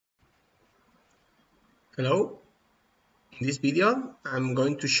Hello, in this video I'm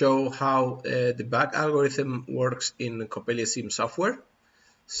going to show how the bug algorithm works in CoppeliaSim software.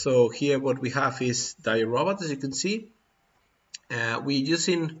 So here what we have is DYOR robot, as you can see. We're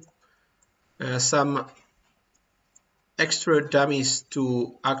using some extra dummies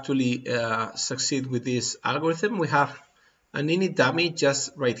to actually succeed with this algorithm. We have an init dummy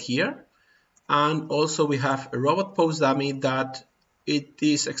just right here, and also we have a robot pose dummy that it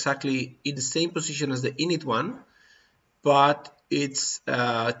is exactly in the same position as the init one, but it's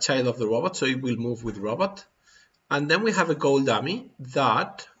a child of the robot, so it will move with robot. And then we have a goal dummy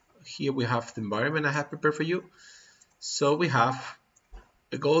that, here we have the environment I have prepared for you. So we have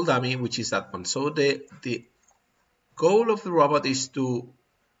a goal dummy, which is that one. So the goal of the robot is to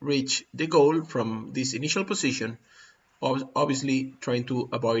reach the goal from this initial position, obviously trying to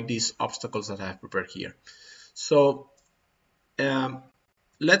avoid these obstacles that I have prepared here. So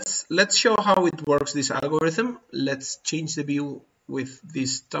let's show how it works, this algorithm. Let's change the view with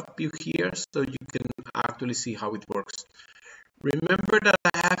this top view here so you can actually see how it works. Remember that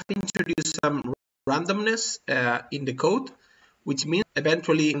I have introduced some randomness in the code, which means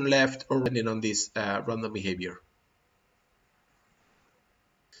eventually left or right on this random behavior.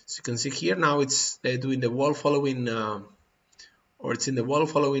 So you can see here now it's doing the wall following, or it's in the wall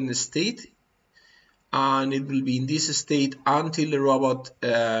following state, and it will be in this state until the robot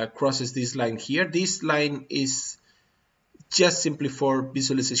crosses this line here. This line is just simply for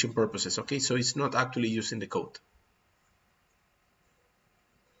visualization purposes, okay? So it's not actually used in the code.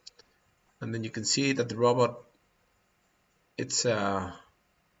 And then you can see that the robot, it's about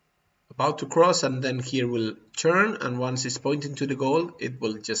to cross, and then here will turn, and once it's pointing to the goal, it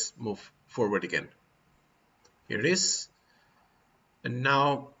will just move forward again. Here it is. And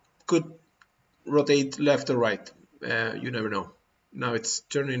now could rotate left or right, you never know. Now it's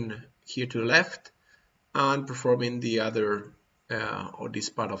turning here to the left and performing the other or this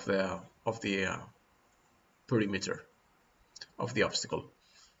part of the perimeter of the obstacle.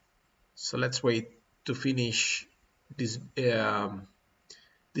 So let's wait to finish this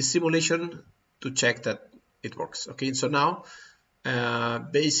this simulation to check that it works. Okay, so now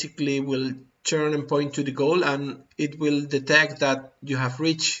basically we'll turn and point to the goal, and it will detect that you have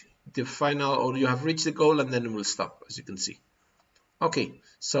reached the final, or you have reached the goal, and then it will stop, as you can see. Okay,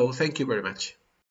 so thank you very much.